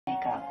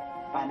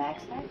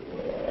climax there?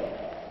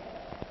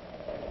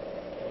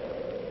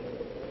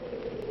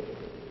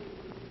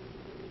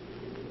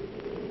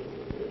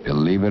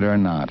 Believe it or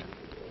not,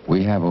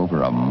 we have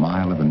over a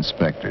mile of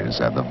inspectors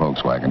at the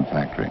Volkswagen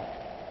factory.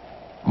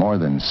 More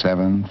than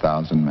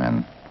 7,000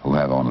 men who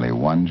have only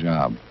one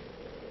job: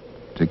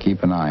 to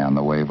keep an eye on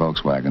the way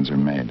Volkswagens are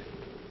made.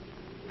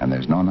 And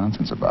there's no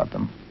nonsense about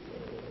them.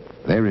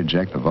 They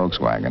reject a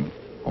Volkswagen,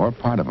 or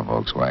part of a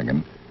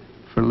Volkswagen,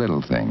 for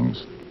little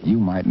things you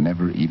might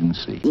never even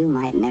see. You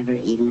might never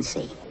even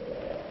see.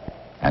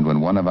 And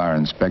when one of our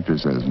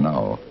inspectors says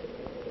no,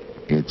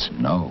 it's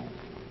no.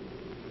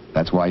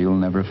 That's why you'll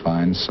never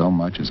find so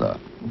much as a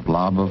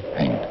blob of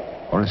paint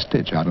or a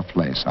stitch out of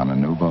place on a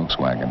new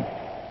Volkswagen.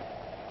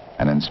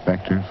 An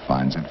inspector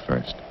finds it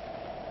first.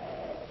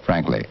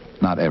 Frankly,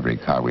 not every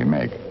car we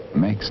make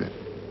makes it.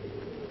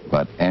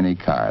 But any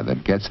car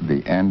that gets to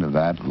the end of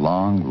that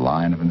long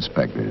line of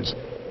inspectors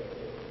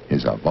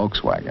is a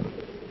Volkswagen.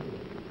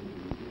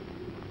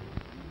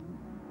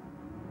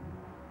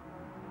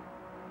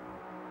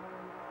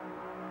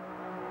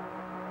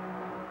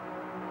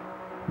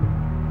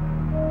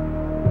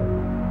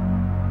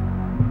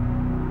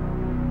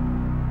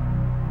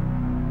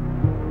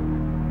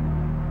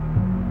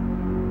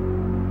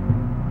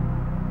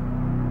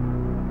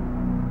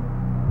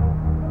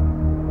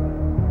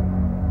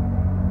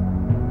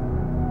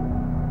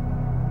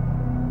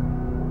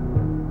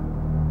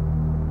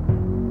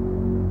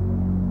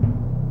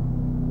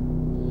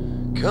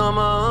 Come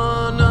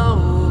on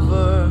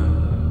over,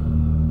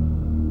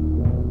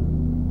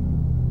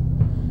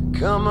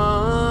 come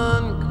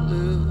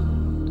unglued.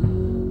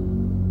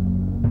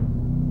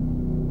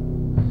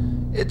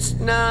 It's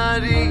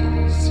not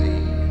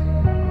easy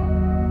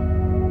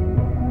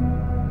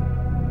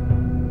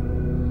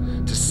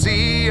to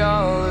see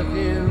all of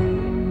you.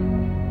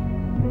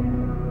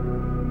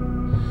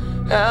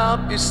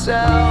 Help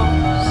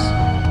yourselves.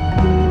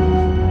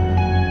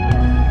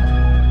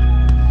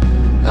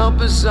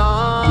 Help us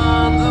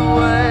on the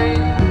way.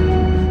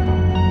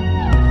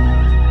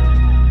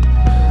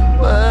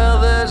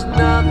 Well, there's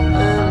nothing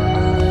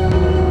to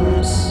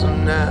lose, so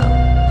now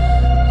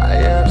I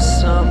have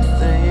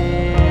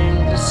something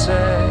to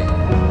say.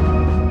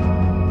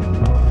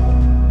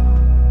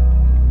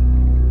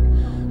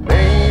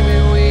 Maybe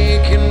we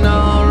can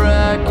all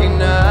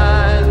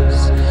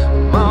recognize a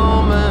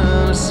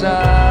moment of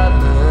silence.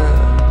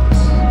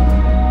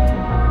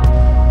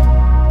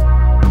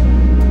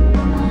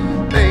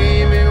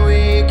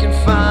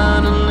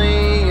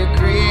 Finally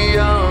agree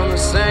on the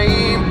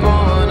same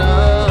point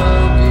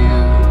of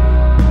view.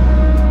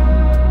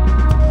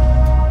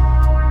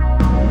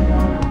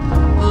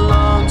 A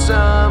long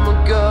time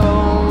ago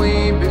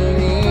we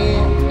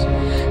believed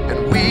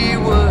and we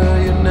were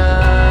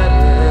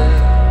united.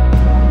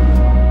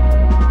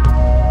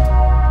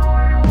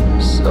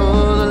 So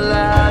the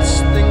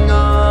last thing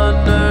on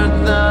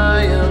earth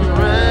I am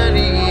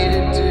ready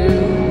to do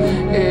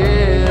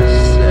is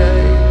say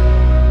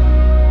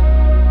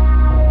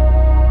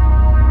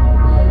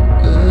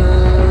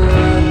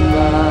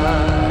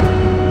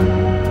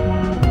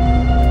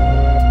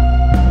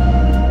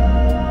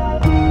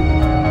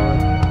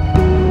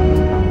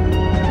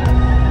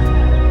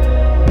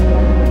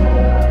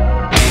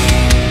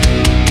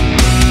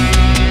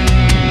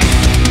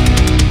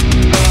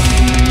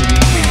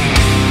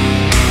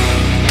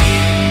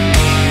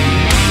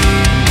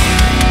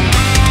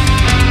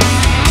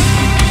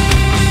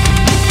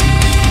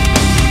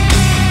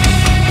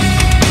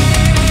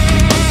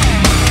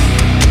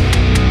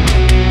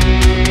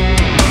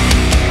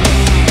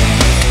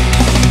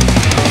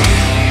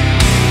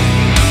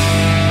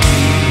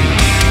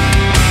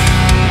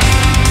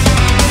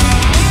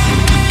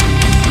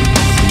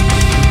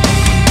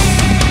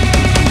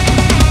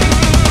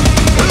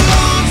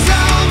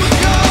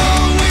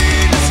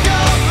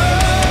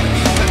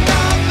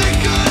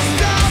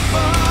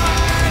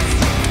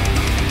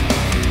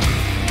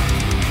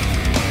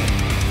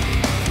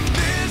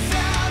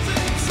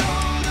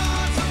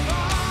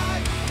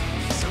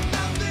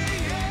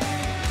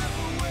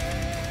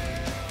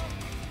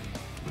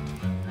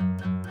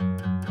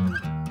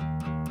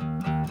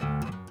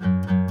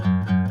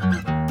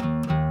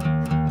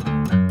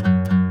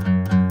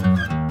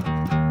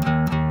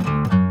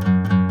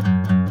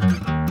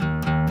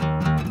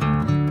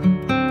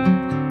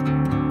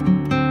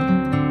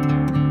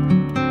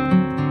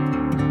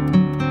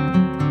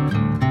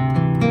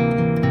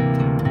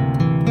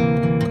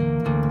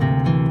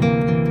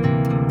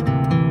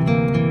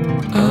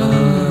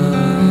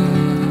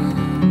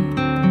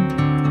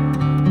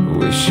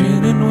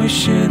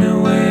wishing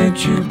away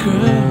at your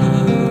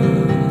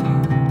girl.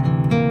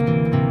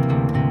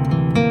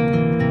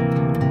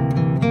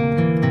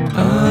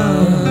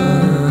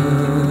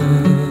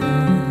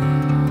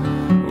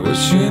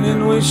 Wishing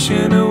and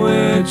wishing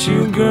away at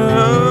you,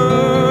 girl.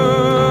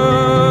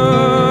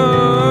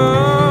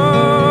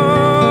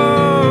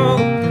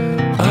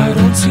 I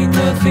don't see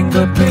nothing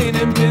but pain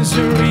and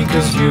misery,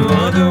 'cause you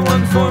are the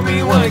one for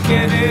me. Why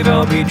can't it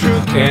all be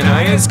true? Can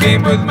I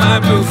escape with my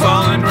blue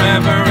fallen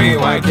reverie?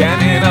 Why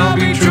can't it all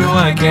be true?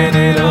 Why can't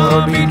it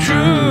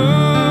true.